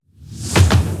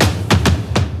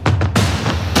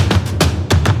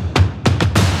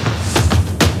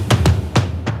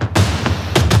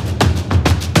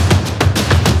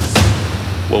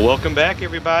Well, welcome back,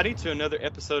 everybody, to another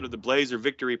episode of the Blazer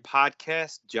Victory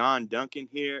Podcast. John Duncan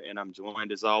here, and I'm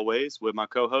joined, as always, with my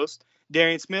co-host,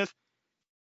 Darian Smith.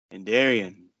 And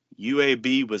Darian,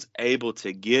 UAB was able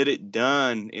to get it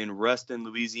done in Ruston,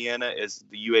 Louisiana, as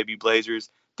the UAB Blazers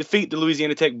defeat the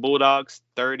Louisiana Tech Bulldogs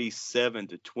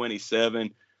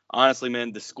 37-27. Honestly,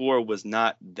 man, the score was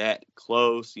not that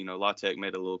close. La Tech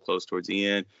made it a little close towards the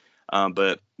end.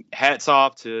 But hats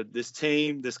off to this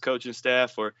team, this coaching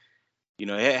staff for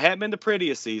it hadn't been the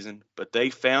prettiest season, but they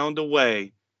found a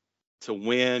way to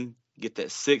win, get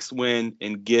that sixth win,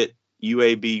 and get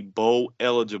UAB bowl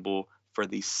eligible for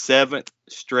the seventh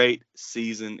straight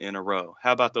season in a row.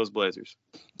 How about those Blazers?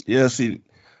 Yeah, see,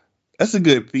 that's a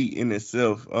good feat in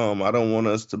itself. I don't want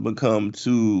us to become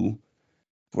too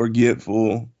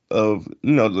forgetful of,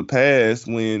 the past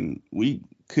when we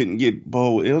couldn't get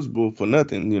bowl eligible for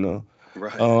nothing.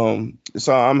 Right.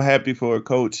 So I'm happy for a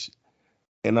coach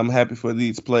and I'm happy for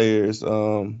these players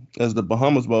as the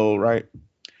Bahamas Bowl, right?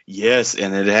 Yes,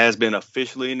 and it has been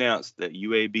officially announced that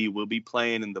UAB will be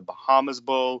playing in the Bahamas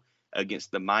Bowl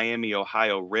against the Miami,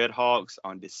 Ohio Redhawks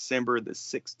on December the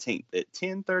 16th at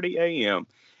 10:30 a.m.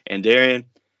 And Darian,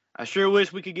 I sure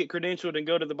wish we could get credentialed and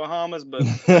go to the Bahamas, but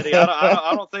buddy,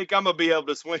 I don't think I'm gonna be able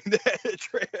to swing that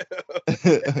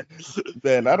trip.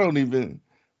 Man, I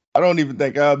don't even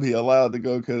think I'll be allowed to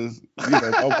go because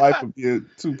my wife would be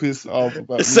too pissed off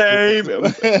about me Same. going.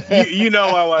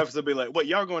 My wife's will be like, "What?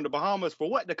 Y'all going to Bahamas for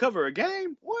what? To cover a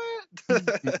game?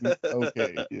 What?"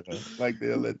 Okay, like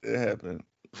they'll let that happen.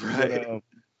 But Right.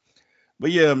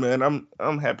 but yeah, man,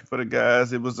 I'm happy for the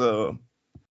guys. It was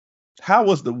how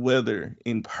was the weather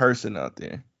in person out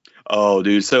there? Oh,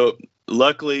 dude. So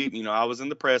luckily, I was in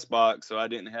the press box, so I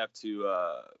didn't have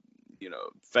to,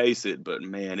 face it. But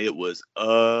man, it was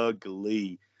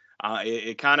ugly.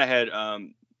 It kind of had,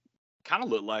 kind of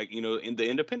looked like, in the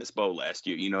Independence Bowl last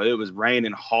year. It was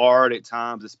raining hard at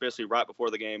times, especially right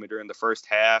before the game and during the first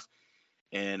half.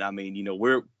 And I mean,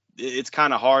 it's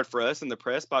kind of hard for us in the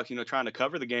press box, trying to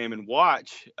cover the game and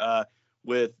watch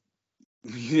with.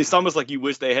 It's almost like you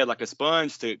wish they had like a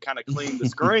sponge to kind of clean the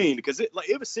screen because it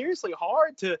was seriously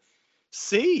hard to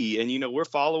see. And we're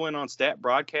following on stat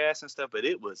broadcasts and stuff, but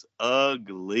it was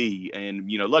ugly. And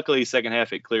luckily second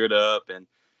half it cleared up, and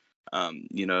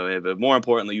but more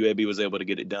importantly, UAB was able to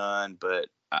get it done. But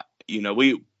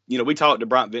we talked to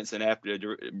Bryant Vincent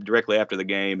directly after the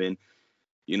game, and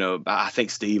I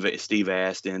think Steve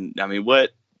asked, and I mean,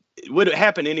 what would it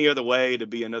happen any other way to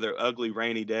be another ugly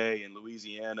rainy day in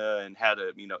Louisiana and how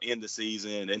to end the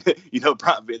season? And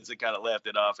Bryant Vincent kind of laughed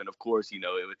it off, and of course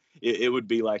it would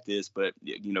be like this. But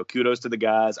kudos to the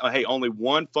guys. Oh, hey, only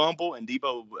one fumble, and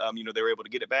Debo, they were able to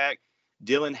get it back.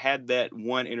 Dylan had that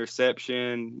one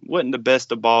interception. Wasn't the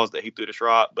best of balls that he threw to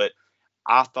Schrock, but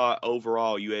I thought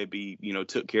overall UAB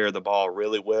took care of the ball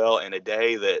really well in a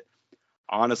day that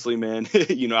honestly, man,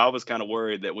 I was kind of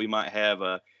worried that we might have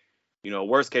a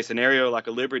worst case scenario like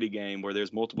a Liberty game where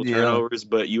there's multiple Yeah, turnovers.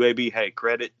 But UAB, hey,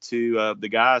 credit to the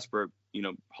guys for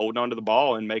holding on to the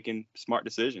ball and making smart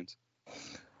decisions.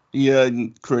 yeah.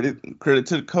 And credit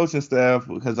to the coaching staff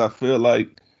because I feel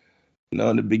like in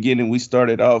the beginning we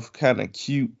started off kind of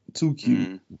too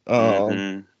cute,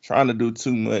 Mm-hmm. trying to do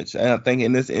too much. And I think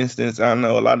in this instance, I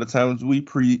know a lot of times we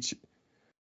preach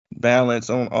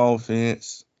balance on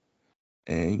offense,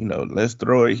 and let's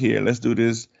throw it here, let's do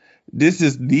this. This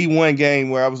is the one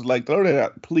game where I was like, throw that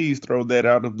out, please throw that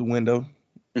out of the window,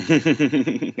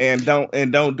 and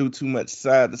don't do too much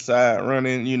side to side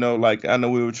running. Like I know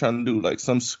we were trying to do like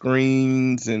some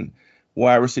screens and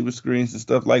wide receiver screens and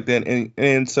stuff like that,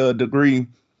 and to a degree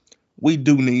we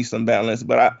do need some balance,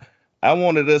 but I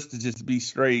wanted us to just be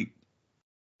straight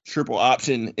triple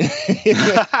option, like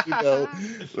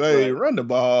Right. run the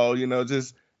ball,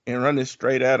 just and run it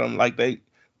straight at them. Like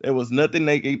there was nothing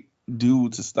they could do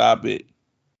to stop it.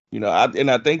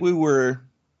 I think we were,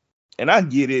 and I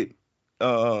get it.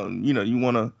 You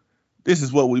want to. This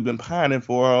is what we've been pining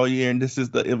for all year, and this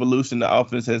is the evolution the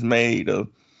offense has made. Of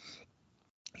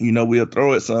we'll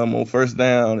throw it some on first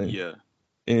down, Yeah.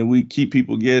 and we keep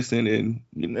people guessing, and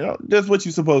that's what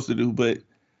you're supposed to do. But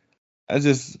I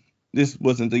just this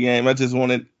wasn't the game. I just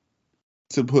wanted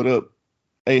to put up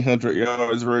 800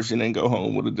 yards rushing and go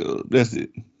home with a dub. That's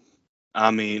it.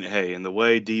 I mean, hey, and the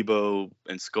way Debo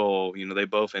and Skull, they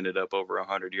both ended up over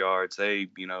 100 yards. They,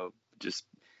 just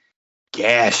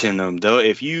gashing them. Though,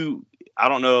 I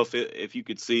don't know if you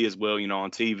could see as well,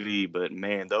 on TV, but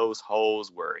man, those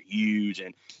holes were huge.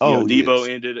 And Oh Debo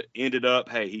yes. ended up.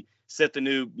 Hey, he set the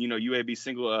new UAB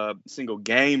single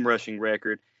game rushing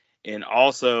record, and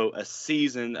also a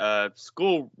season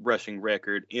school rushing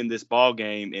record in this ball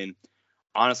game. And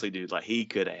honestly, dude, like he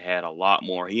could have had a lot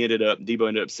more. Debo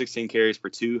ended up 16 carries for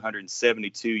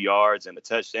 272 yards and a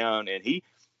touchdown, and he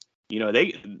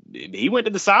went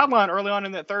to the sideline early on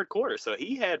in that third quarter, so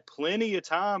he had plenty of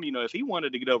time. If he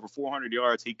wanted to get over 400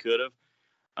 yards, he could have.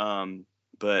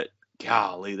 But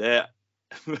golly, that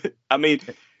I mean,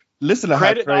 listen to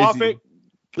how crazy.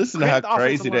 Listen to how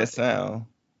crazy that sound.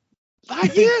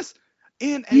 Yes,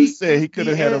 in you said he could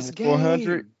have had over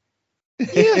 400.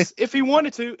 Yes, if he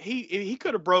wanted to, he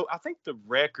could have broke. I think the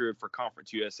record for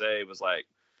Conference USA was like,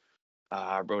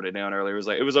 I wrote it down earlier.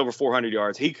 It was over 400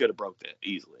 yards. He could have broke that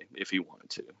easily if he wanted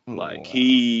to.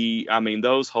 Wow.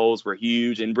 Those holes were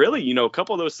huge, and really, a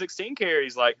couple of those 16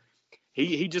 carries, like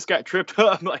he just got tripped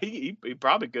up. Like he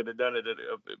probably could have done it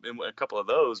in a couple of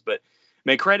those. But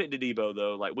man, credit to Debo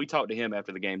though. Like we talked to him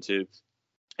after the game too,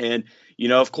 and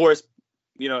of course,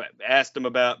 asked him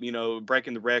about,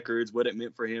 breaking the records, what it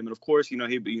meant for him. And of course, he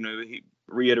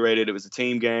reiterated it was a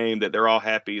team game, that they're all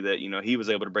happy that, he was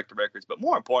able to break the records. But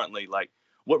more importantly, like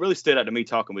what really stood out to me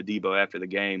talking with Debo after the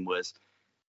game was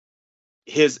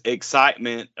his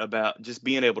excitement about just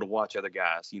being able to watch other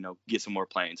guys, get some more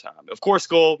playing time. Of course,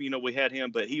 Skull, we had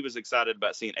him, but he was excited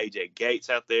about seeing AJ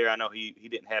Gates out there. I know he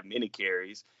didn't have many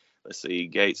carries. Let's see,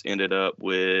 Gates ended up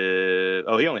with,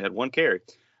 he only had one carry.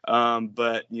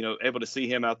 But able to see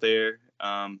him out there.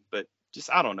 But just,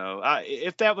 I don't know.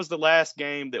 If that was the last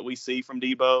game that we see from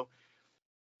Debo,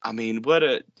 I mean, what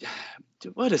a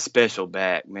special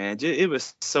back, man. It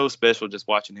was so special just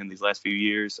watching him these last few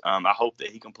years. I hope that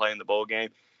he can play in the bowl game.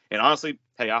 And honestly,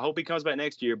 hey, I hope he comes back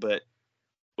next year. But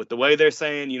with the way they're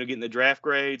saying, getting the draft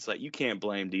grades, like you can't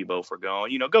blame Debo for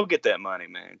going. Go get that money,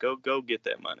 man. Go get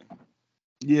that money.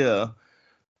 Yeah.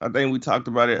 I think we talked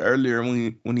about it earlier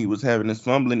when he was having his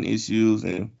fumbling issues,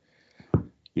 and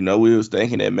we was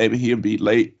thinking that maybe he'll be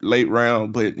late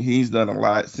round, but he's done a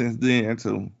lot since then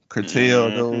to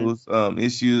curtail those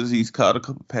issues. He's caught a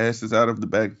couple passes out of the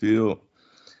backfield.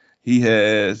 He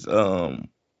has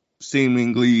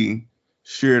seemingly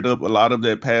sheared up a lot of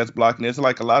that pass blocking. It's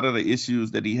like a lot of the issues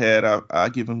that he had. I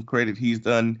give him credit. He's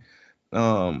done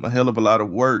a hell of a lot of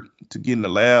work to get in the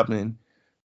lab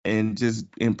and just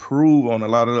improve on a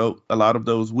lot of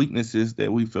those weaknesses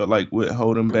that we felt like would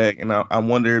hold him back. And I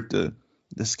wonder if the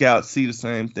scouts see the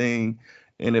same thing.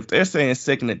 And if they're saying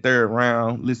second and third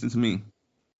round, listen to me.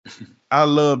 I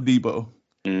love Debo.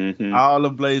 Mm-hmm. All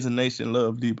of Blazer Nation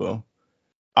love Debo.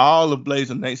 All of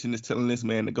Blazer Nation is telling this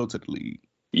man to go to the league.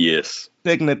 Yes.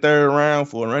 Second and third round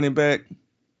for a running back.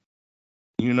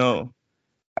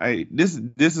 This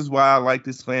is why I like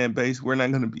this fan base. We're not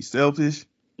going to be selfish.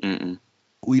 Mm-mm.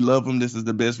 We love him. This is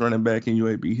the best running back in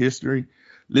UAB history.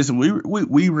 Listen,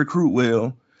 we recruit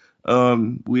well.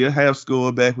 We have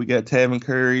Skull back. We got Taven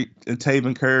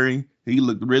Curry. He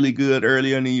looked really good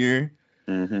earlier in the year.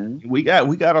 Mm-hmm. We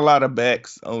got a lot of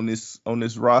backs on this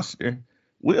roster.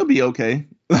 We'll be okay.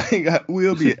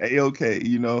 We'll be A-okay.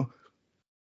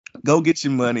 Go get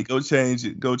your money. Go change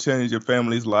it. Go change your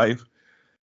family's life.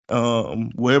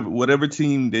 Whatever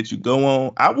team that you go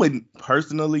on, I wouldn't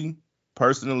personally,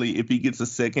 if he gets a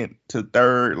second to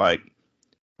third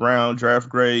round draft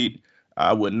grade,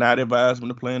 I would not advise him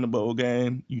to play in the bowl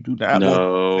game. You do not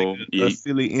want a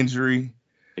silly injury.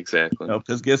 Exactly.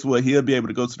 Because guess what? He'll be able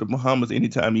to go to the Bahamas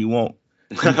anytime he wants.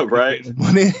 Right. Don't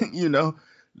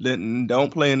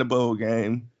play in the bowl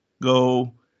game.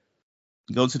 Go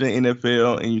to the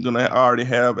NFL, and you're gonna already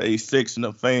have a section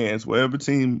of fans. Whatever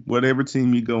team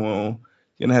you go on,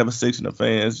 you're gonna have a section of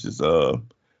fans just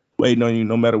waiting on you,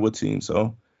 no matter what team.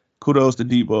 So, kudos to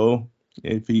Debo.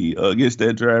 If he gets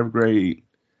that draft grade,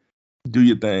 do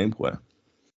your thing, boy.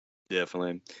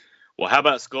 Definitely. Well, how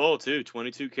about Skull too?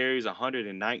 22 carries,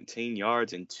 119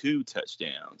 yards, and 2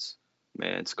 touchdowns.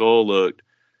 Man, Skull looked.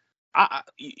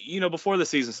 Before the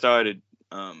season started,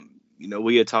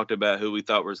 we had talked about who we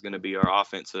thought was going to be our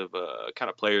offensive kind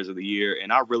of players of the year,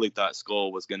 and I really thought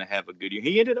Skull was going to have a good year.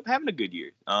 He ended up having a good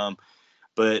year.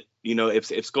 But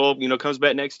if Skull comes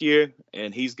back next year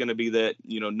and he's going to be that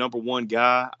number one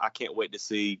guy, I can't wait to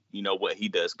see what he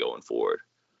does going forward.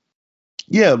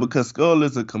 Yeah, because Skull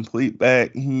is a complete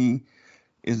back. He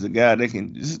is a guy that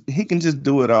can just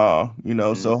do it all.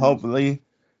 Mm-hmm. So hopefully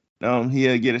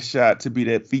he'll get a shot to be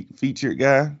that featured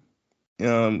guy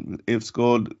if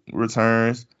Skull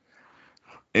returns.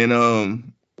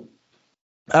 And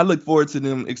I look forward to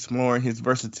them exploring his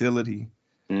versatility.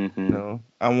 Mm-hmm.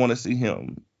 I want to see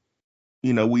him.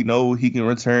 We know he can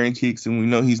return kicks, and we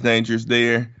know he's dangerous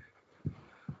there.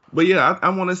 But yeah, I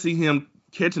want to see him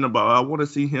catching the ball. I want to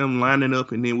see him lining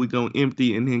up, and then we go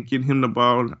empty, and then get him the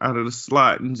ball out of the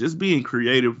slot, and just being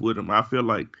creative with him. I feel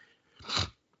like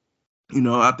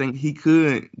I think he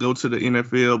could go to the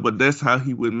NFL, but that's how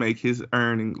he would make his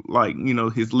earning, like,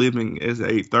 his living as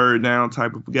a third down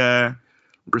type of guy,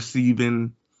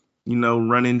 receiving,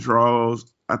 running draws.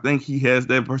 I think he has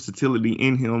that versatility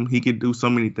in him. He can do so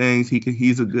many things.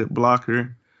 He's a good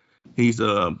blocker. He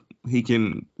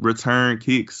can return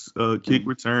kicks, kick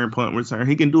return, punt return.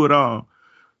 He can do it all.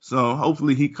 So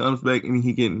hopefully he comes back and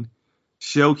he can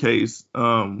showcase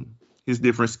his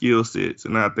different skill sets,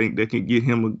 and I think that can get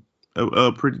him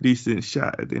a pretty decent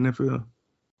shot at the NFL.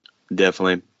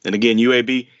 Definitely. And again,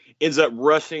 UAB ends up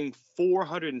rushing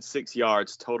 406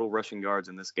 yards, total rushing yards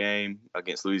in this game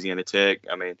against Louisiana Tech.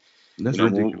 I mean, That's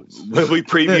ridiculous. When we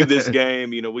previewed this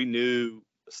game, we knew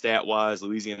stat-wise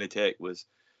Louisiana Tech was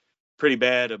pretty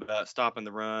bad about stopping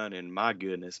the run, and my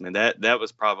goodness, man, that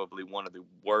was probably one of the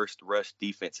worst rush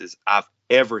defenses I've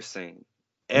ever seen.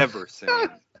 And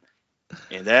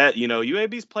that,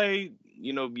 UAB's played,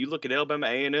 you look at Alabama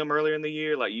A&M earlier in the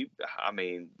year,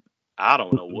 I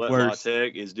don't know what La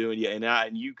Tech is doing. Yeah,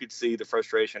 and you could see the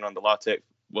frustration on the La Tech,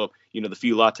 the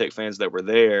few La Tech fans that were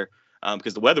there,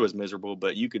 because the weather was miserable,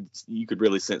 but you could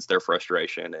really sense their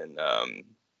frustration. And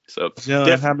so,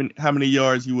 John, how many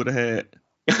yards you would have had?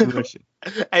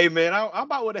 Hey man, I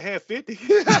about would have had 50.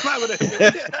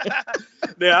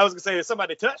 Yeah, I was gonna say if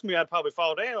somebody touched me, I'd probably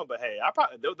fall down. But hey,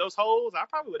 those holes, I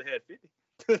probably would have had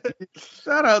 50.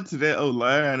 Shout out to that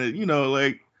O-line,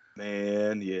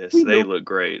 man, yes, they look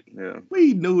great. Yeah,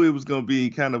 we knew it was gonna be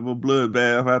kind of a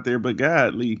bloodbath out there, but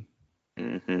godly,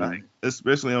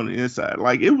 especially on the inside,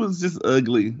 it was just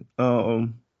ugly.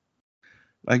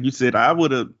 Like you said, I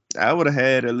would have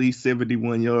had at least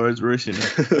 71 yards rushing.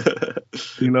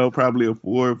 Probably a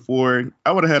 4.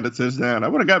 I would have had a touchdown. I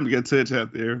would have gotten to get a touch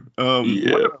out there. One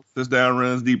of those touchdown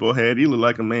runs Debo had, he looked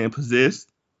like a man possessed.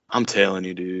 I'm telling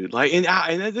you, dude.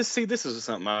 This is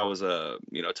something I was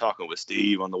talking with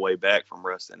Steve on the way back from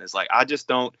Ruston. It's I just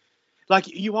don't,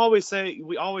 you always say,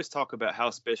 we always talk about how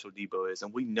special Debo is,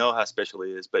 and we know how special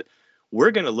he is, but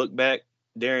we're gonna look back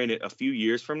during it a few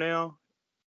years from now,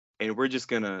 and we're just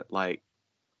gonna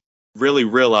really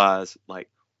realize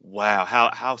wow,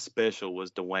 how special was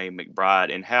Dwayne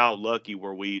McBride, and how lucky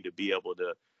were we to be able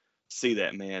to see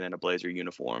that man in a Blazer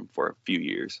uniform for a few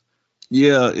years.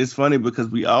 Yeah, it's funny because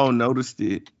we all noticed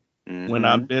it when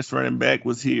our best running back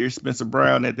was here, Spencer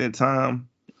Brown, at that time.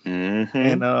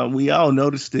 And we all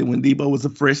noticed it when Debo was a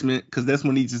freshman, because that's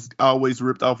when he just always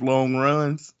ripped off long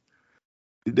runs.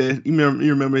 You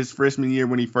remember his freshman year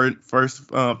when he first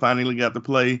finally got to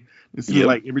play? It seemed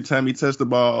like every time he touched the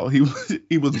ball, he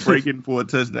was breaking for a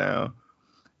touchdown.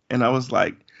 And I was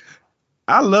like,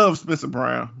 I love Spencer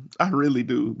Brown. I really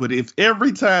do. But if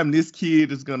every time this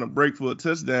kid is gonna break for a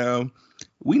touchdown,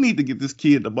 we need to get this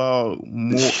kid the ball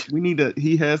more.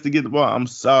 He has to get the ball. I'm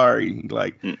sorry.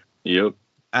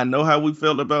 I know how we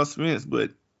felt about Spence, but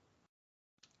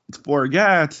for a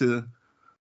guy to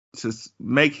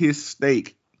make his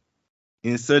stake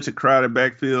in such a crowded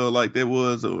backfield like there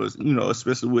was,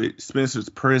 especially with Spencer's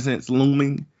presence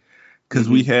looming, because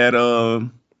we had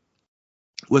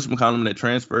whatchamacallit that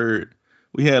transferred.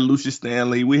 We had Lucius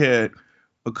Stanley. We had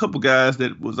a couple guys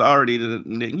that was already,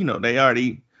 they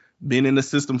already been in the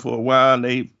system for a while.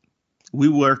 We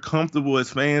were comfortable as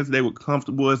fans. They were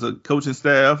comfortable as a coaching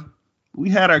staff. We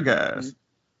had our guys.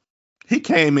 He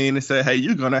came in and said, "Hey,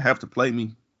 you're gonna have to play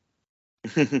me."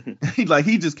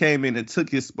 He just came in and took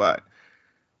his spot.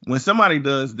 When somebody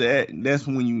does that, that's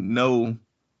when you know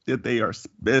that they are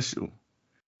special.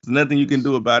 There's nothing you can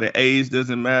do about it. Age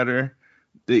doesn't matter.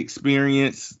 The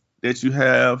experience that you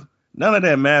have, none of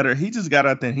that matter. He just got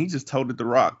out there and he just toted the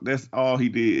rock. That's all he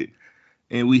did.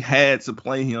 And we had to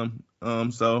play him.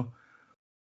 So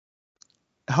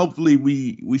hopefully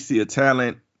we see a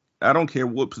talent. I don't care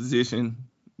what position,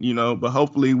 but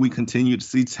hopefully we continue to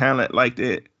see talent like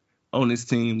that on this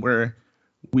team, where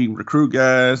we recruit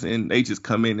guys and they just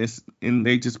come in and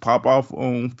they just pop off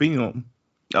on film.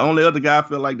 The only other guy I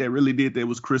feel like that really did that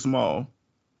was Chris Maul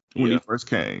when he first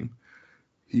came.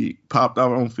 He popped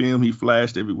out on film. He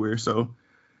flashed everywhere. So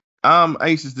I'm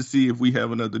anxious to see if we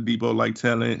have another Debo-like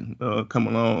talent come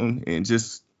along and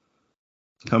just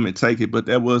come and take it. But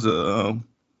that was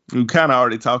we kind of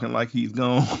already talking like he's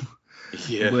gone.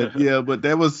 But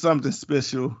that was something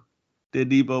special that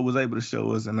Debo was able to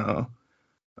show us, and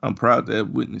I'm proud to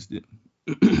have witnessed it.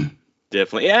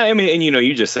 Definitely. Yeah, I mean, and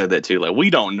you just said that too. We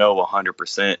don't know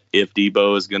 100% if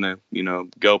Debo is gonna,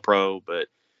 go pro, but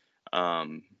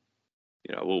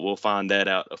we'll find that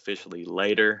out officially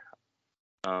later.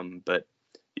 But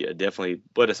yeah, definitely,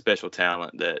 what a special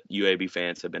talent that UAB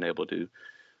fans have been able to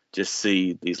just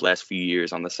see these last few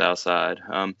years on the South Side.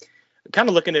 Kind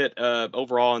of looking at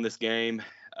overall in this game,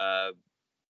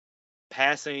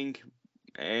 Passing,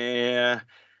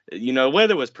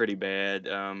 weather was pretty bad.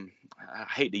 I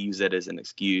hate to use that as an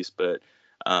excuse, but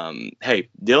hey,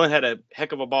 Dylan had a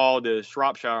heck of a ball to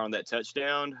Shropshire on that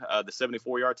touchdown, the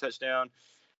 74-yard touchdown.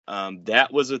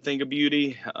 That was a thing of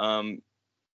beauty.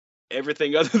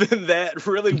 Everything other than that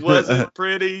really wasn't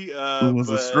pretty. It was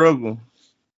a but struggle.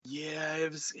 yeah,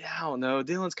 it was. I don't know.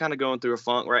 Dylan's kind of going through a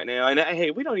funk right now, and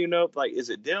hey, we don't even know if is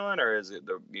it Dylan or is it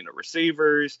the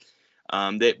receivers.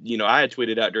 That I had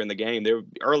tweeted out during the game. There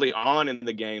early on in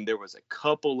the game, there was a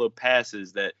couple of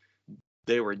passes that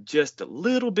they were just a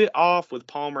little bit off with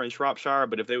Palmer and Shropshire,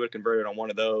 but if they would have converted on one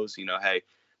of those, hey,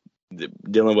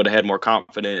 Dylan would have had more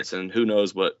confidence, and who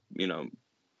knows what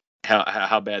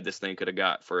how bad this thing could have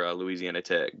got for Louisiana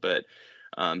Tech. But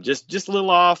just a little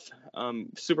off,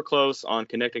 super close on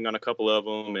connecting on a couple of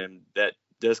them, and that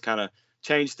does kind of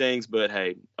change things. But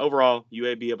hey, overall,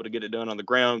 UAB able to get it done on the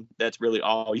ground. That's really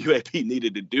all UAB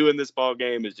needed to do in this ball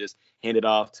game, is just hand it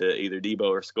off to either Debo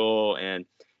or Skull, and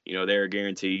they're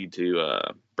guaranteed to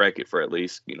break it for at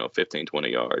least 15, 20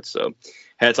 yards. So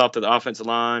hats off to the offensive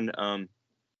line.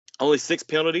 Only 6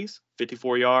 penalties,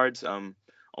 54 yards.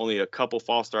 Only a couple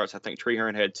false starts. I think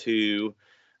Treeherne had 2.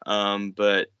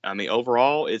 But I mean,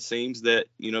 overall, it seems that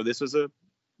this was a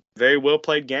very well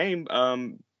played game.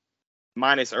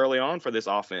 Minus early on for this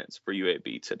offense for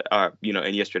UAB today,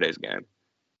 in yesterday's game.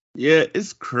 Yeah,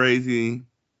 it's crazy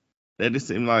that it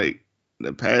seemed like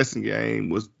the passing game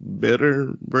was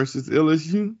better versus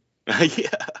LSU. Yeah,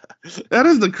 that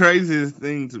is the craziest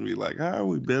thing to me. Like, how are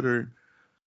we better?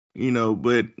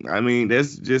 But I mean,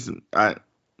 that's just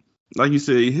like you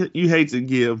said, you hate to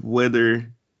give weather,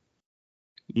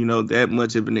 that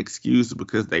much of an excuse,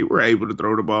 because they were able to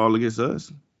throw the ball against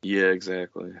us. Yeah,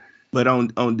 exactly. But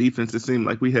on defense, it seemed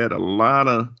like we had a lot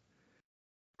of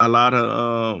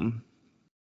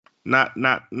not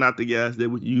the guys that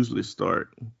would usually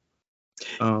start.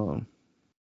 So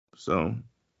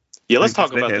yeah, let's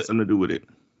talk about that. Had something to do with it.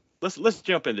 Let's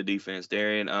jump into defense,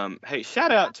 Darian. Hey,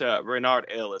 shout out to Renard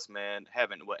Ellis, man,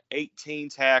 having 18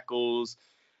 tackles.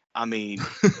 I mean,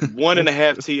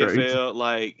 1.5 TFL. Crazy.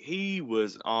 Like, he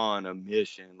was on a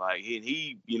mission. Like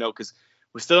he because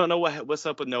we still don't know what's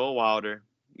up with Noah Wilder.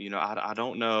 I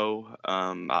don't know.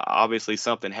 Obviously,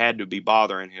 something had to be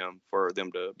bothering him for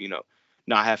them to,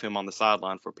 not have him on the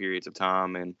sideline for periods of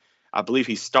time. And I believe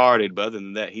he started, but other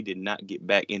than that, he did not get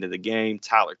back into the game.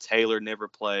 Tyler Taylor never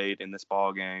played in this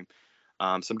ball game.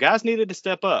 Some guys needed to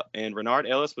step up, and Renard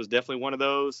Ellis was definitely one of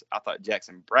those. I thought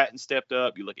Jackson Bratton stepped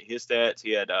up. You look at his stats;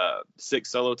 he had 6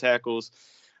 solo tackles,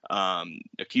 a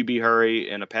QB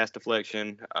hurry, and a pass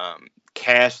deflection.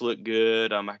 Cash looked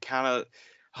good. I kind of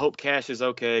hope Cash is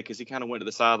okay, because he kind of went to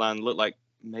the sideline and looked like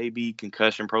maybe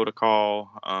concussion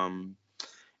protocol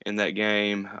in that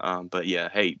game. But yeah,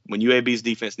 hey, when UAB's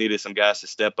defense needed some guys to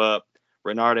step up,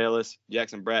 Renard Ellis,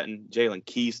 Jackson Bratton, Jalen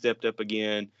Key stepped up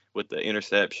again with the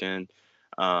interception.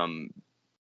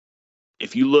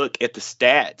 If you look at the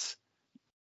stats,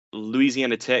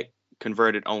 Louisiana Tech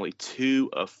converted only 2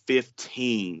 of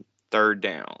 15 third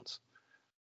downs.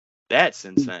 That's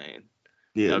insane.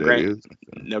 Yeah,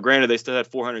 now, granted, they still had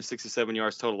 467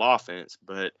 yards total offense,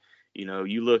 but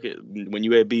you look at when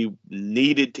UAB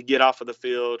needed to get off of the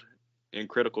field in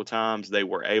critical times, they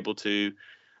were able to.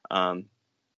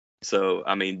 So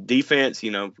I mean, defense,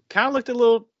 kind of looked a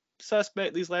little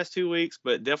suspect these last 2 weeks,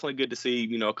 but definitely good to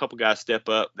see a couple guys step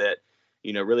up that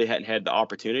really hadn't had the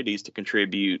opportunities to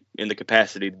contribute in the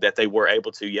capacity that they were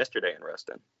able to yesterday in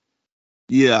Ruston.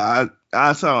 Yeah,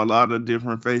 I saw a lot of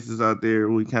different faces out there.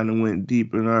 We kind of went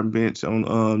deep in our bench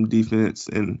on defense,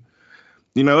 and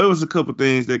it was a couple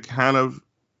things that kind of,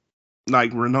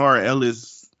 like, Renard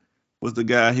Ellis was the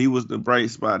guy. He was the bright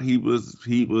spot. He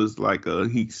was like a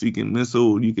heat-seeking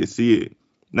missile. You could see it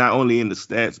not only in the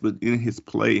stats but in his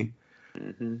play.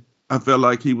 Mm-hmm. I felt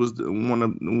like he was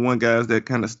one guys that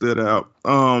kind of stood out.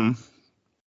 Drew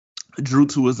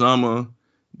Tuazama,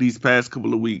 these past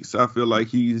couple of weeks, I feel like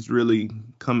he's really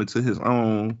coming to his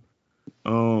own.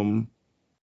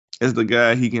 As the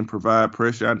guy, he can provide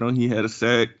pressure. I know he had a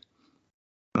sack.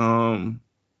 The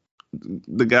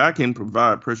guy can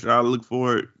provide pressure. I look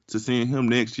forward to seeing him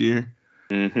next year.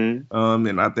 Mm-hmm.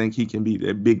 And I think he can be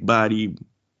that big body,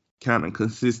 kind of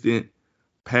consistent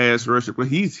pass rusher. But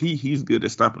he's good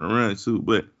at stopping the run too.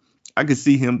 But I could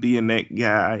see him being that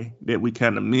guy that we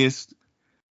kind of missed.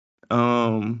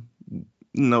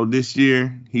 This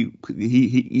year he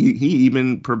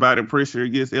even provided pressure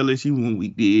against LSU when we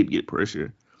did get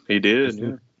pressure. He did.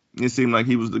 Yeah. It seemed like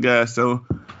he was the guy. So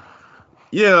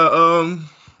yeah,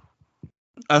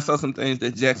 I saw some things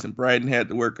that Jackson Bratton had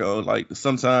to work on. Like,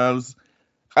 sometimes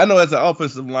I know as an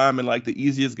offensive lineman, like the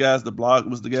easiest guys to block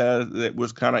was the guys that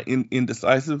was kind of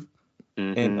indecisive,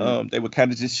 and Mm-hmm. they would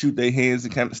kind of just shoot their hands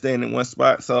and kind of stand in one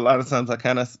spot. So a lot of times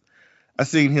I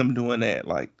seen him doing that.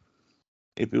 Like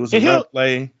if it was a And run he'll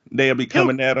play, they'll be he'll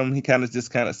coming at him. He kind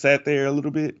of sat there a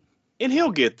little bit. and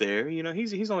he'll get there. You know,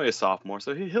 he's only a sophomore,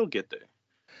 so he'll get there.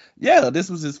 Yeah, this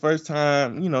was his first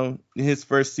time, his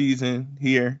first season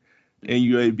here in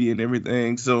Mm-hmm. UAB and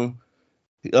everything. So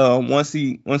once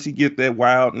he get that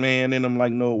wild man in him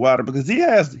like no water, because he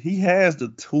has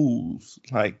the tools.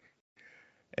 Like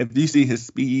if you see his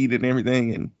speed and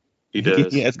everything, and He he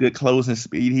does. has good closing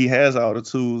speed, he has all the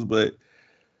tools. But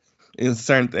in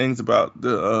certain things about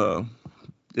the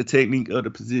technique of the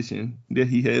position that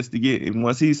he has to get, and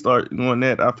once he start doing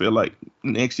that, I feel like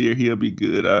next year he'll be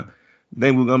good. I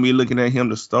think we're gonna be looking at him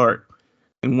to start.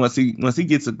 And once he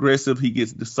gets aggressive, he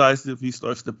gets decisive. He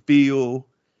starts to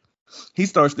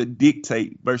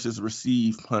dictate versus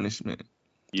receive punishment.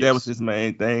 That was Yes. his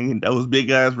main thing. And those big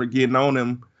guys were getting on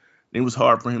him. It was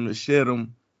hard for him to shed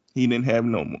them. He didn't have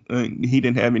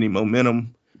any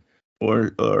momentum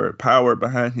or power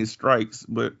behind his strikes.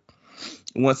 But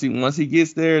once he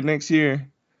gets there next year,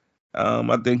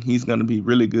 I think he's gonna be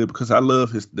really good because I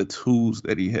love the tools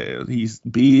that he has. He's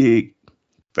big,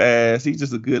 fast. He's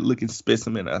just a good looking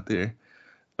specimen out there.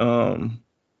 Um,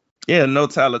 yeah, no,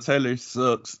 Tyler Taylor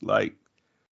sucks. Like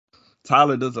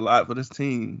Tyler does a lot for this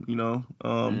team, don't know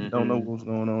Mm-hmm. what's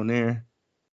going on there,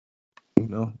 you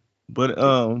know. But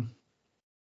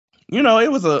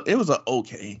it was a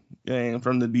okay game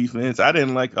from the defense. I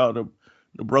didn't like all the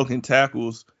broken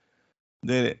tackles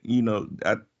that,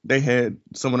 they had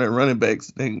some of their running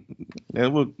backs. They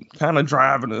were kind of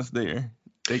driving us there.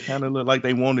 They kind of looked like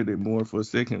they wanted it more for a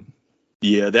second.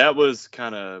 Yeah, that was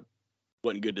kind of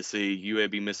wasn't good to see.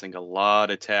 UAB missing a lot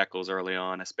of tackles early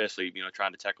on, especially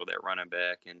trying to tackle that running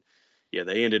back. And yeah,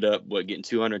 they ended up getting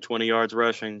 220 yards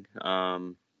rushing.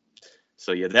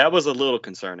 So yeah, that was a little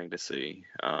concerning to see.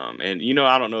 And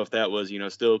I don't know if that was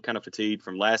still kind of fatigued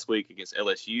from last week against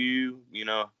LSU.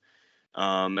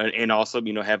 And also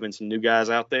having some new guys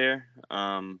out there.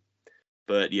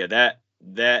 But yeah,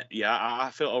 I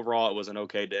feel overall it was an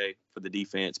okay day for the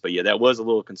defense. But yeah, that was a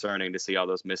little concerning to see all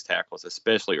those missed tackles,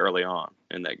 especially early on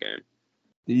in that game.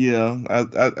 Yeah,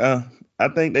 I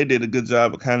think they did a good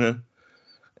job of kind of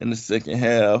in the second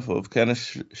half of kind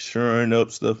of shoring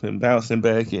up stuff and bouncing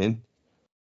back and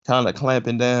kind of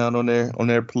clamping down on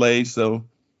their play. So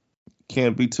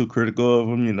can't be too critical of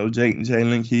them.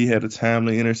 Jalen Key had a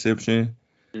timely interception.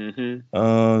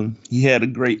 Mm-hmm. He had a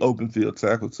great open field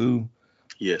tackle too.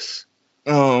 Yes.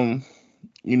 Um,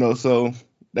 so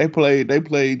they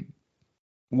played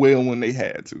well when they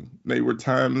had to. They were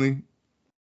timely.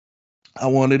 I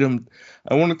wanted them.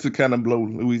 I wanted to kind of blow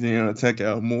Louisiana Tech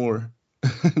out more,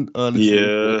 honestly. But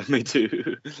Yeah, me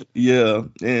too. yeah,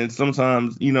 and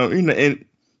sometimes and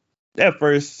that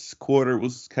first quarter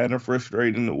was kind of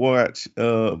frustrating to watch.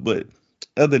 But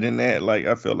other than that, like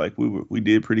I felt like we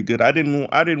did pretty good. I didn't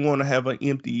want to have an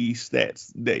empty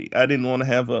stats day. I didn't want to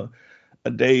have a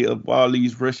day of all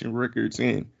these rushing records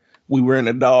and we were in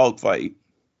a dogfight.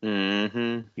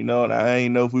 Mm-hmm. And I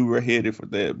ain't know if we were headed for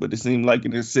that, but it seemed like in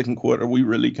the second quarter we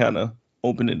really kind of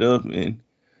opened it up and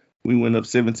we went up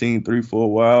 17-3 for a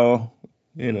while.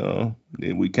 Then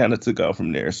we kind of took off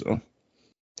from there. So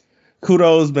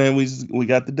kudos, man. We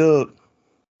got the dub.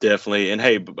 Definitely. And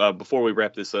hey, before we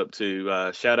wrap this up, too,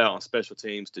 shout out on special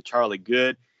teams to Charlie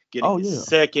Good getting Oh his yeah.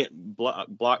 second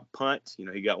block punt.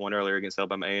 He got one earlier against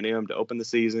Alabama A&M to open the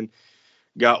season.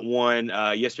 Got one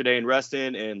yesterday in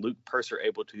Ruston, and Luke Purser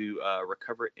able to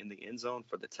recover it in the end zone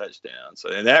for the touchdown. So,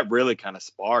 and that really kind of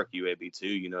sparked UAB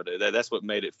too. That's what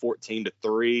made it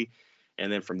 14-3, and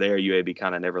then from there UAB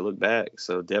kind of never looked back.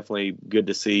 So definitely good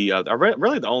to see.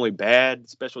 Really, the only bad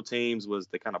special teams was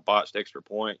the kind of botched extra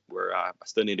point, where I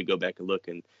still need to go back and look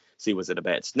and see, was it a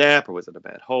bad snap or was it a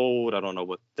bad hold? I don't know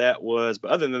what that was,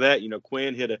 but other than that,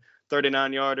 Quinn hit a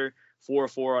 39-yarder,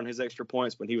 4-4 on his extra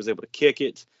points when he was able to kick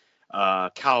it.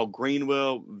 Kyle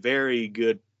Greenwell, very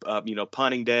good,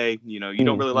 punting day. You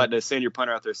don't really Mhm. like to send your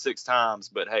punter out there 6 times,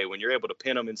 but hey, when you're able to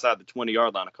pin them inside the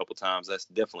 20-yard line a couple times, that's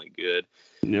definitely good.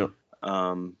 Yep.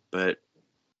 But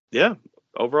yeah,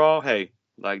 overall, hey,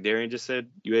 like Darian just said,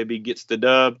 UAB gets the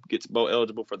dub, gets bowl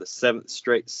eligible for the 7th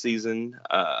straight season.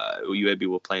 UAB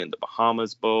will play in the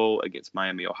Bahamas Bowl against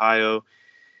Miami, Ohio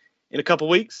in a couple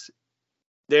weeks.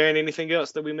 Darian, anything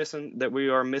else that we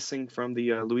are missing from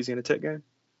the Louisiana Tech game?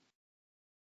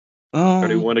 Or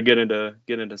do you Um. want to get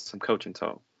into some coaching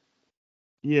talk?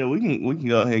 Yeah, we can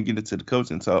go ahead and get into the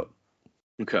coaching talk.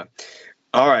 Okay.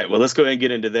 All right. Well, let's go ahead and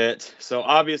get into that. So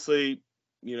obviously,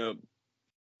 you know,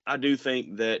 I do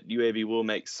think that UAB will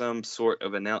make some sort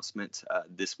of announcement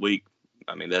this week.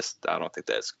 I mean, I don't think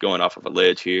that's going off of a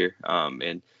ledge here.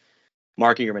 And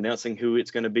Mark Ingram announcing who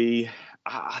it's going to be.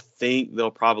 I think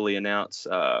they'll probably announce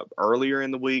earlier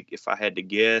in the week, if I had to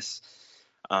guess.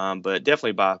 But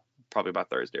definitely probably by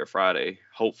Thursday or Friday,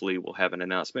 hopefully we'll have an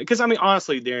announcement. Because, I mean,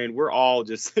 honestly, Darren, we're all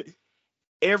just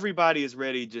everybody is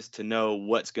ready just to know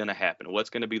what's going to happen, what's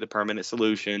going to be the permanent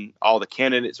solution. All the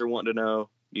candidates are wanting to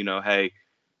know, hey,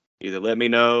 either let me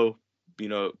know,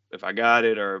 if I got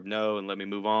it, or no, and let me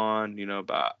move on,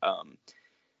 but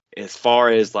as far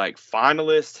as like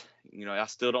finalists, I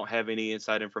still don't have any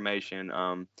inside information.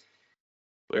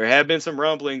 There have been some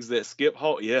rumblings that Skip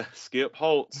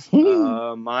Holtz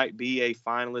might be a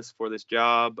finalist for this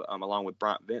job, along with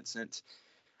Bryant Vincent.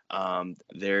 I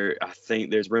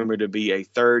think there's rumored to be a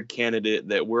third candidate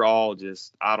that we're all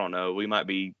just, I don't know, we might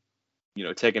be,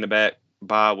 taken aback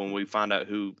by when we find out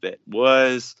who that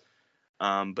was.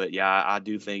 But yeah, I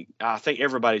think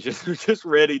everybody's just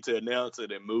ready to announce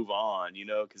it and move on,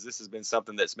 because this has been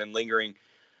something that's been lingering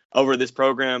over this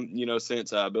program,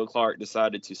 since Bill Clark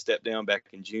decided to step down back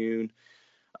in June.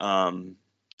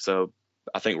 So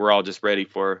I think we're all just ready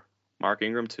for Mark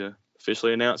Ingram to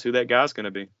officially announce who that guy's going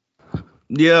to be.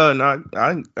 Yeah, and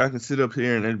I can sit up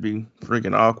here and it'd be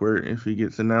freaking awkward if he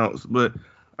gets announced, but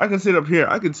I can sit up here.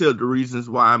 I can tell the reasons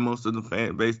why most of the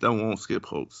fan base don't want Skip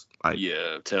Holtz. Like,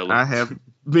 yeah, tell them. I have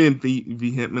been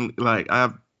vehemently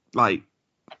I've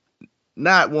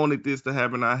not wanted this to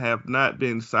happen. I have not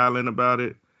been silent about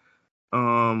it.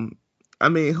 I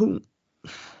mean,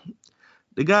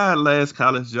 the guy last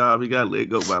college job, he got let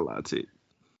go by La Tech.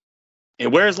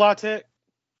 And where's La Tech?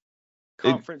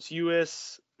 Conference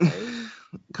US.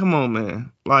 Come on,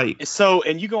 man. Like, so,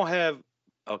 and you gonna have.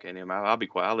 Okay, never mind. I'll be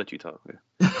quiet. I'll let you talk.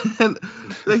 And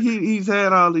he's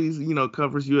had all these,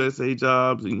 Conference USA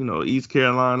jobs, and, East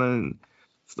Carolina and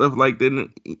stuff like that.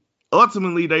 And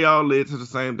ultimately, they all led to the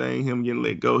same thing, him getting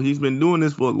let go. He's been doing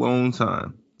this for a long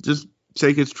time. Just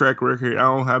check his track record. I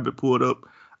don't have it pulled up.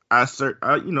 I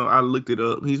looked it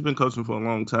up. He's been coaching for a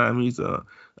long time. He's a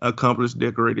accomplished,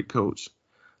 decorated coach.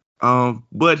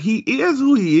 But he is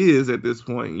who he is at this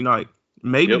point.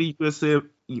 Maybe the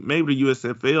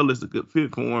USFL is a good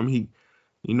fit for him. He,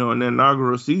 in the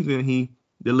inaugural season, he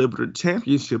delivered a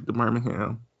championship to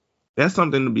Birmingham. That's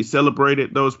something to be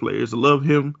celebrated. Those players love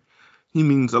him. He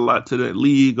means a lot to that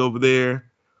league over there.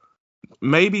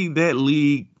 Maybe that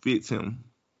league fits him.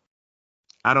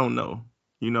 I don't know,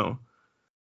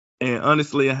 And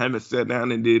honestly, I haven't sat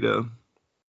down and did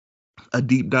a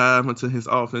deep dive into his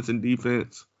offense and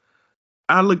defense.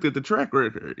 I looked at the track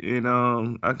record and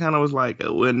I kind of was like,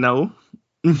 well, no.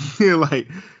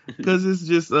 Because it's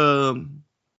just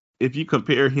if you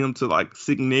compare him to like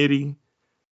Cignetti,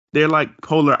 they're like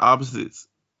polar opposites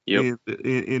in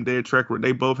their track record.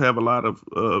 They both have a lot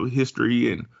of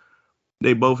history and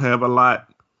they both have a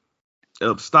lot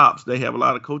of stops. They have a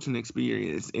lot of coaching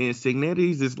experience. And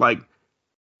Cignetti's is like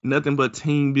nothing but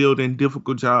team building,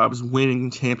 difficult jobs,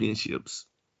 winning championships.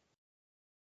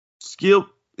 Skip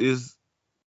is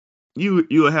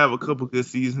you'll have a couple good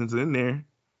seasons in there.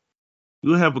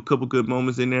 You'll have a couple good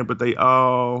moments in there, but they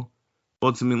all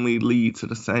ultimately lead to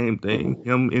the same thing.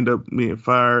 Him end up being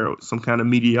fired or some kind of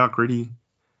mediocrity.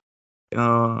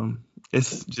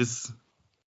 It's just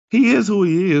he is who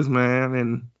he is, man,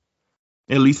 and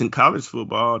at least in college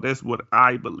football, that's what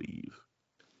I believe.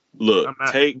 Look,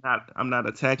 I'm not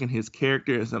attacking his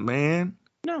character as a man.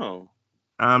 No.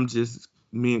 I'm just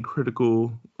being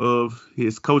critical of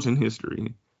his coaching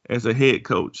history as a head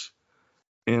coach.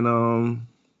 And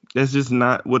that's just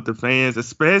not what the fans,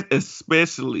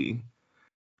 especially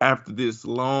after this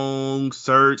long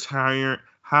search,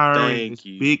 hiring this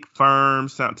big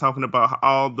firms, talking about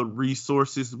all the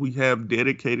resources we have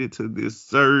dedicated to this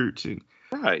search. And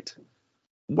right.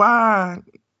 Why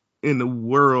in the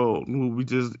world would we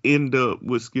just end up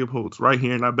with Skip Holtz right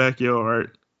here in our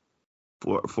backyard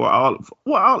for all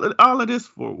of this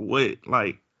for what?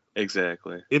 Like,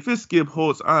 exactly. If it's Skip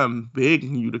Holtz, I'm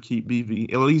begging you to keep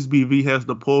BV. At least BV has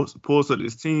the pulse of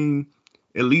this team.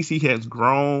 At least he has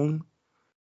grown,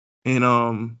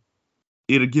 and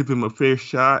it'll give him a fair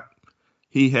shot.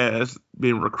 He has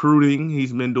been recruiting.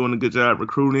 He's been doing a good job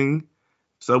recruiting.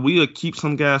 So we'll keep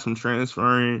some guys from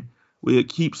transferring. We'll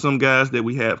keep some guys that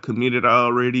we have committed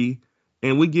already,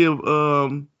 and we give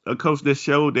a coach that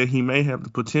showed that he may have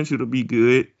the potential to be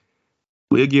good.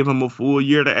 We'll give him a full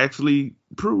year to actually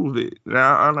prove it.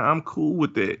 Now, I'm cool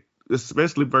with that,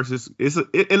 especially versus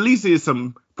at least there's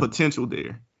some potential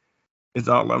there. Is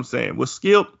all I'm saying. With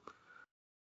Skip,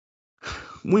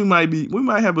 we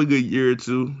might have a good year or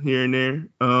two here and there.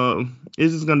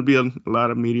 It's just gonna be a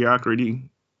lot of mediocrity,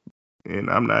 and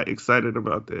I'm not excited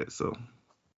about that. So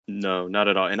No, not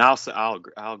at all. And I'll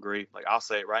agree. Like, I'll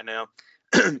say it right now.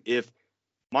 If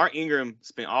Mark Ingram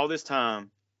spent all this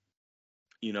time,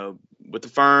 with the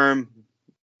firm,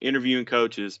 interviewing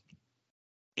coaches,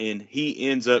 and he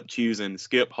ends up choosing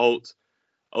Skip Holtz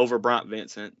over Bryant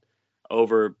Vincent,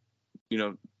 over,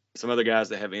 some other guys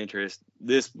that have interest,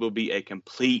 this will be a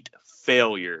complete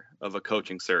failure of a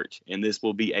coaching search. And this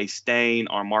will be a stain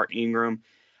on Mark Ingram.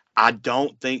 I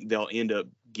don't think they'll end up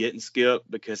getting Skip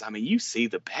because, you see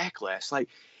the backlash. Like,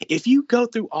 if you go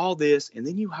through all this and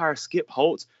then you hire Skip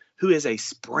Holtz, who is a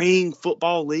spring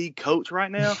football league coach right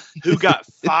now, who got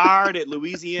fired at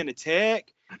Louisiana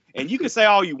Tech, and you can say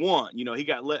all you want, he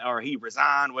got he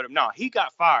resigned, whatever. No, he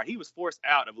got fired. He was forced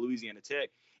out of Louisiana Tech.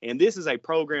 And this is a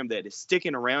program that is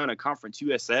sticking around in Conference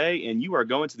USA, and you are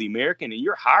going to the American and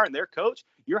you're hiring their coach.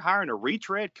 You're hiring a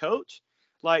retread coach.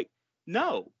 Like,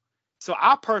 no. So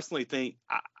I personally think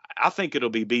I think it'll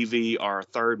be BV, our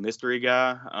third mystery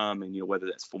guy. And whether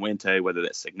that's Fuente, whether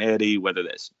that's Signetti, whether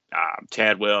that's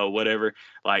Chadwell, whatever.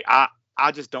 Like,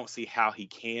 I just don't see how he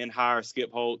can hire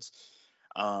Skip Holtz.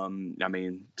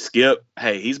 Skip,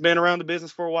 hey, he's been around the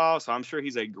business for a while, so I'm sure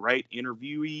he's a great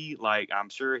interviewee. Like, I'm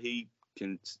sure he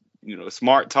can,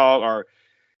 smart talk or,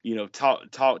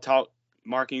 talk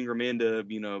Mark Ingram into,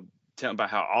 tell him about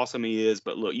how awesome he is.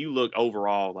 But look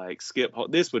overall, like, Skip,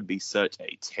 this would be such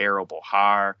a terrible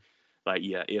hire. Like,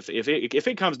 yeah, if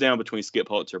it comes down between Skip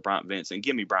Holtz or Bryant Vincent,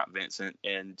 give me Bryant Vincent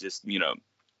and just,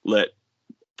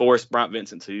 force Bryant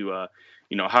Vincent to,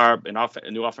 hire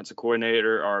a new offensive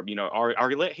coordinator, or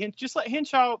let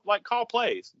Henshaw like call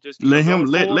plays. Just let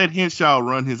Henshaw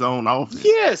run his own offense.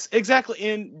 Yes, exactly.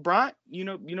 And Bryant,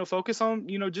 focus on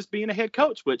just being a head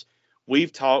coach, which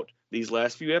we've talked these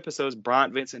last few episodes.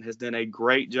 Bryant Vincent has done a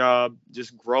great job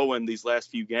just growing these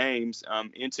last few games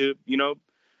into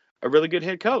a really good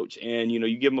head coach. And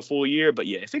you give him a full year. But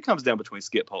yeah, if it comes down between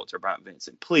Skip Holtz or Bryant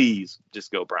Vincent, please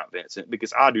just go Bryant Vincent,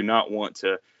 because I do not want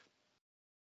to.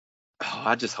 Oh,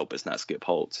 I just hope it's not Skip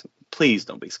Holtz. Please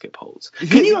don't be Skip Holtz.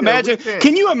 Can you imagine?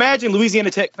 Can you imagine Louisiana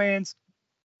Tech fans,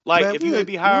 like, man, if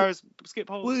UAB hires Skip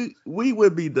Holtz? We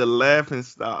would be the laughing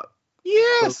stock.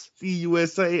 Yes.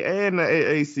 CUSA and the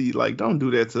AAC. Like, don't do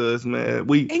that to us, man. And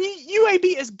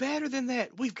UAB is better than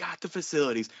that. We've got the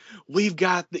facilities. We've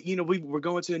got we're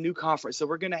going to a new conference, so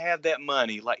we're gonna have that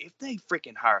money. Like, if they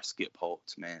freaking hire Skip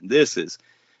Holtz, man, this is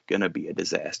gonna be a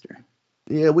disaster.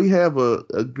 Yeah, we have a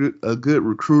good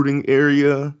recruiting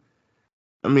area.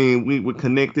 We're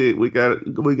connected. We got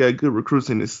good recruits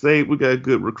in the state. We got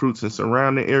good recruits in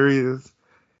surrounding areas.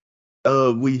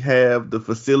 We have the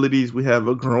facilities. We have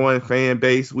a growing fan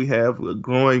base. We have a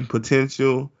growing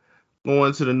potential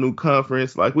going to the new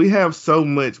conference. Like, we have so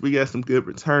much. We got some good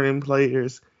returning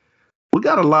players. We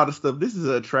got a lot of stuff. This is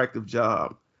an attractive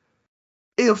job.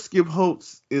 If Skip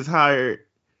Holtz is hired,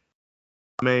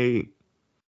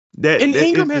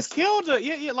 Ingram has killed it.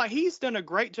 Yeah. Like, he's done a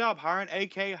great job hiring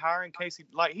AK, hiring Casey.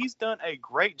 Like, he's done a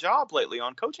great job lately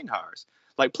on coaching hires.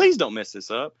 Like, please don't mess this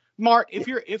up. Mark, if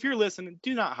you're listening,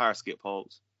 do not hire Skip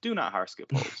Holtz. Do not hire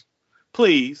Skip Holtz.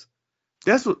 Please.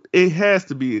 That's what it has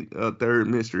to be, a third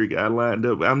mystery guy lined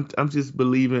up. I'm just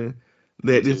believing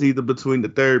that it's either between the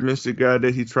third mystery guy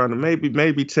that he's trying to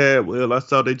maybe Chadwell. I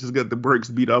saw they just got the brakes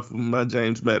beat off of my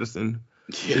James Madison.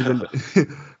 Yeah.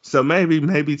 So maybe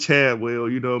Chadwell,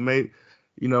 maybe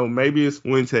it's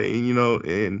Fuente,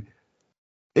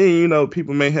 and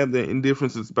people may have their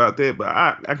indifferences about that, but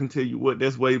I can tell you what,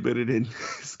 that's way better than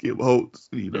Skip Holtz,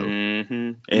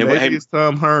 Mm-hmm. And maybe it's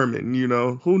Tom Herman,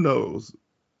 who knows?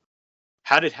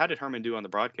 How did Herman do on the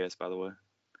broadcast, by the way?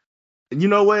 You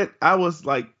know what? I was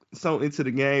like so into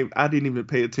the game, I didn't even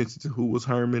pay attention to who was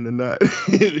Herman or not.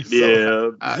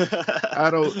 Yeah. I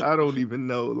don't even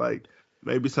know. Like,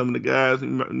 maybe some of the guys,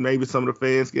 maybe some of the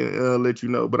fans can let you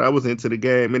know. But I was into the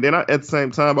game, and then at the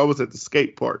same time, I was at the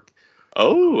skate park.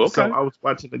 Oh, okay. So I was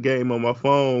watching the game on my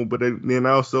phone, but then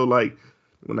also, like,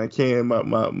 when I came, my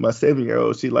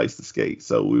 7-year-old, she likes to skate,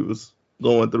 so we was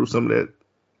going through some of that,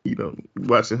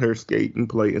 watching her skate and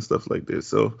play and stuff like this.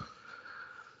 So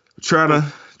trying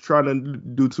to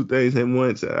do two things at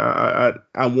once. I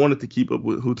wanted to keep up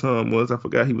with who Tom was. I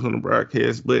forgot he was on the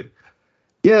broadcast, but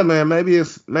yeah, man, maybe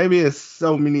it's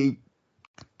so many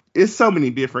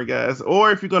different guys.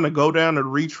 Or if you're gonna go down the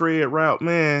retread route,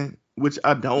 man, which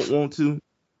I don't want to.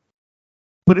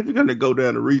 But if you're gonna go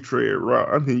down the retread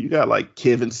route, you got like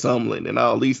Kevin Sumlin and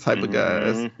all these type of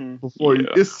guys.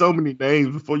 There's so many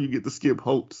names before you get to Skip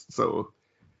Holtz. So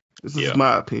this is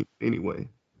my opinion anyway.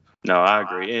 No, I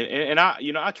agree, and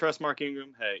I trust Mark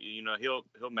Ingram. Hey, he'll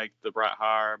make the right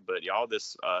hire, but all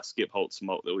this Skip Holtz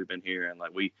smoke that we've been hearing,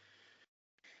 like we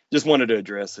just wanted to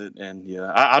address it, and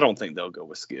I don't think they'll go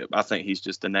with Skip. I think he's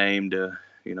just a name to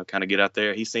kind of get out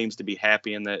there. He seems to be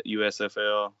happy in that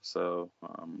USFL, so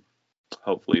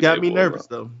hopefully got me nervous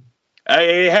though.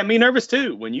 It had me nervous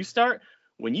too. When you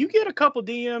get a couple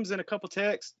DMs and a couple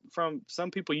texts from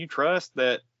some people you trust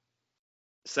that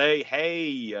say,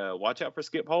 hey, watch out for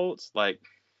Skip Holtz, like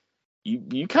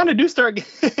you kind of do start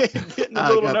getting a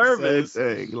little nervous.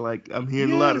 Like I'm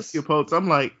hearing a lot of Skip Holtz. I'm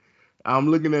like, I'm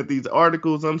looking at these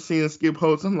articles, I'm seeing Skip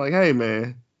Holtz. I'm like, hey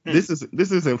man, this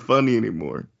isn't funny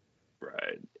anymore.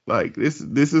 Right. Like this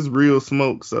is real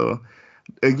smoke. So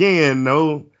again,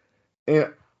 no,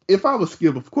 and if I was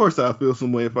Skip, of course I'd feel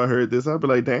some way if I heard this. I'd be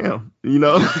like, damn,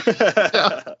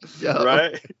 yeah.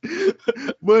 Right.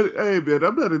 But hey, man,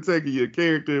 I'm not attacking your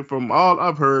character. From all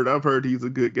I've heard he's a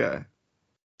good guy.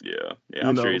 Yeah,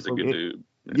 I'm sure he's a good dude.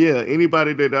 Yeah,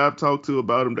 anybody that I've talked to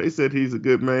about him, they said he's a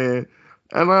good man,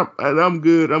 and I'm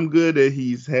good. I'm good that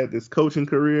he's had this coaching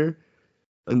career.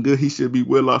 I'm good. He should be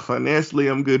well off financially.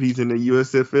 I'm good. He's in the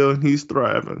USFL and he's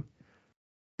thriving.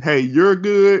 Hey, you're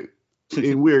good,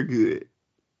 and we're good.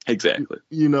 Exactly.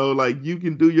 Like you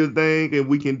can do your thing and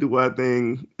we can do our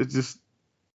thing. It's just,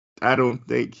 I don't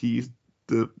think he's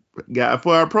the guy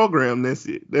for our program. That's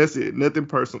it. Nothing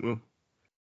personal.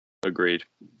 Agreed.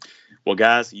 Well,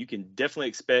 guys, you can definitely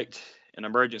expect an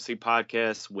emergency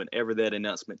podcast whenever that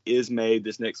announcement is made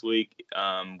this next week,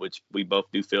 which we both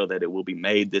do feel that it will be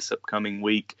made this upcoming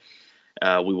week.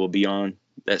 We will be on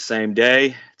that same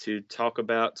day to talk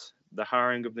about the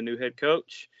hiring of the new head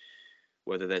coach,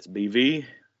 whether that's BV,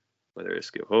 whether it's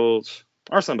Skip Holtz,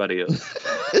 or somebody else.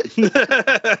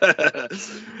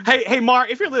 Hey, Mark,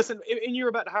 if you're listening and you're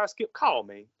about to hire Skip, call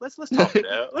me. Let's talk it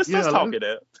out. Let's talk it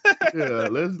out. Yeah,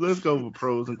 let's go over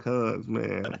pros and cons,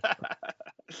 man.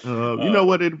 You know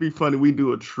what? It'd be funny. We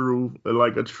do a true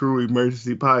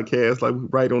emergency podcast, like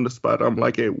right on the spot. I'm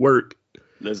like at work.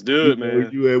 Let's do it, man.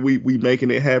 We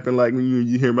making it happen. Like when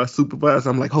you hear my supervisor,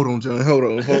 I'm like, hold on, John, hold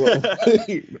on.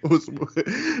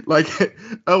 Like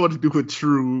I want to do a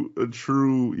true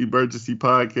emergency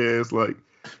podcast, like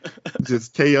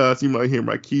just chaos. You might hear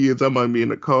my kids. I might be in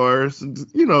the cars,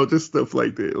 just stuff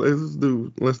like that. Let's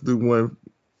do one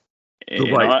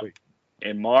the right way.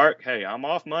 And Mark, hey, I'm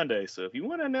off Monday, so if you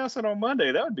want to announce it on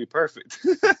Monday, that would be perfect.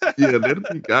 Yeah,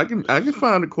 I can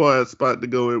find a quiet spot to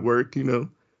go at work.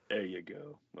 There you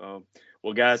go.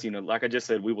 Well, guys, like I just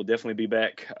said, we will definitely be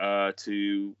back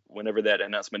to whenever that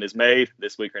announcement is made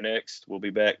this week or next. We'll be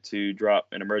back to drop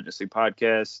an emergency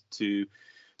podcast to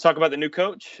talk about the new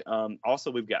coach.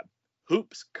 Also, we've got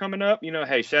hoops coming up.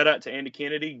 Hey, shout out to Andy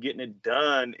Kennedy getting it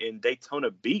done in Daytona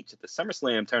Beach at the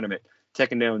SummerSlam tournament,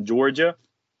 taking down Georgia.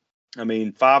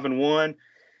 5-1.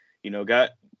 Got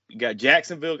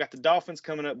Jacksonville, got the Dolphins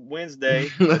coming up Wednesday.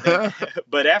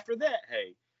 But after that,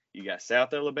 hey, you got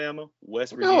South Alabama,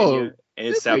 West Virginia,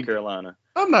 and South Carolina.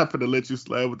 I'm not gonna let you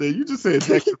slide with that. You just said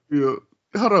Jacksonville.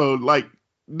 Hold on, like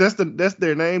that's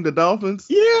their name, the Dolphins.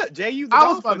 Yeah, J.U. I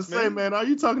was about to say, man, are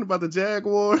you talking about the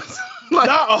Jaguars?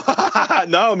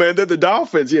 No, man, they're the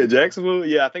Dolphins. Yeah, Jacksonville.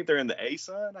 Yeah, I think they're in the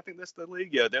A-Sun. I think that's the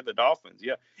league. Yeah, they're the Dolphins.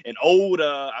 Yeah, and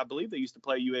I believe they used to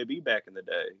play UAB back in the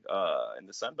day, in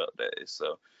the Sun Belt days.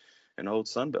 So, an old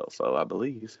Sun Belt foe, I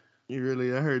believe. I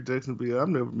heard Jacksonville. I've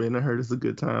never been. I heard it's a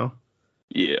good town.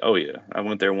 Yeah. Oh, yeah. I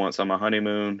went there once on my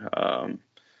honeymoon. I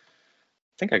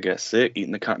think I got sick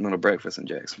eating the continental breakfast in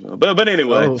Jacksonville. But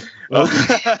anyway. So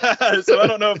I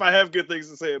don't know if I have good things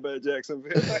to say about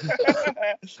Jacksonville.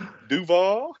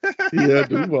 Duval. Yeah,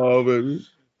 Duval, baby.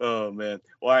 Oh, man.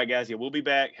 Well, all right, guys. Yeah, we'll be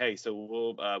back. Hey, so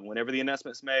we'll whenever the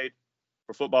announcement's made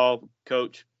for football,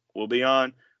 coach, we'll be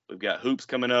on. We've got hoops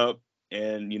coming up.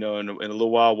 And, in a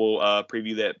little while, we'll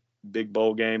preview that big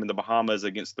bowl game in the Bahamas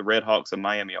against the Red Hawks of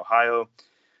Miami, Ohio.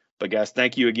 But, guys,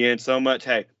 thank you again so much.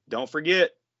 Hey, don't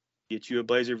forget, get you a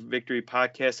Blazer Victory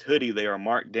Podcast hoodie. They are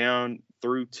marked down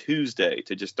through Tuesday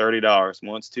to just $30.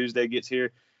 Once Tuesday gets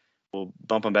here, we'll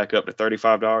bump them back up to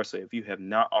 $35. So if you have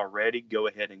not already, go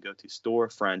ahead and go to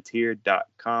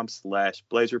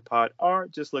storefrontier.com/BlazerPod, or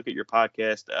just look at your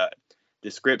podcast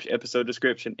episode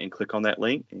description and click on that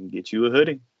link and get you a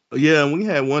hoodie. Yeah, and we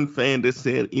had one fan that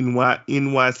said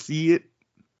NYC it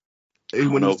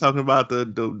when he was talking about the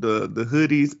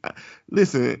hoodies.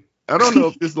 Listen, I don't know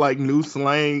if it's like new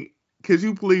slang. Could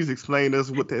you please explain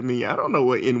us what that means? I don't know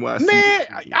what NYC Man,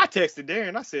 I texted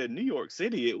Darren. I said New York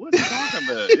City. What are you talking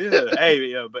about? Yeah,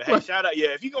 hey, shout out.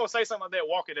 Yeah, if you're gonna say something like that,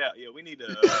 walk it out. Yeah, we need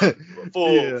a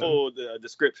full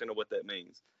description of what that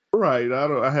means. Right.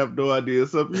 I have no idea.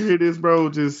 So if you hear this, bro,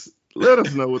 just Let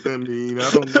us know what that means.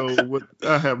 I don't know what.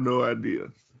 I have no idea.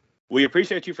 We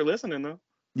appreciate you for listening, though.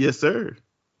 Yes, sir.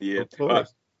 Yeah. Of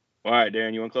course. All right,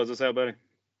 Darren, you want to close us out, buddy?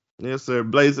 Yes, sir.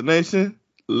 Blazer Nation,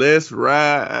 let's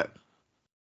ride.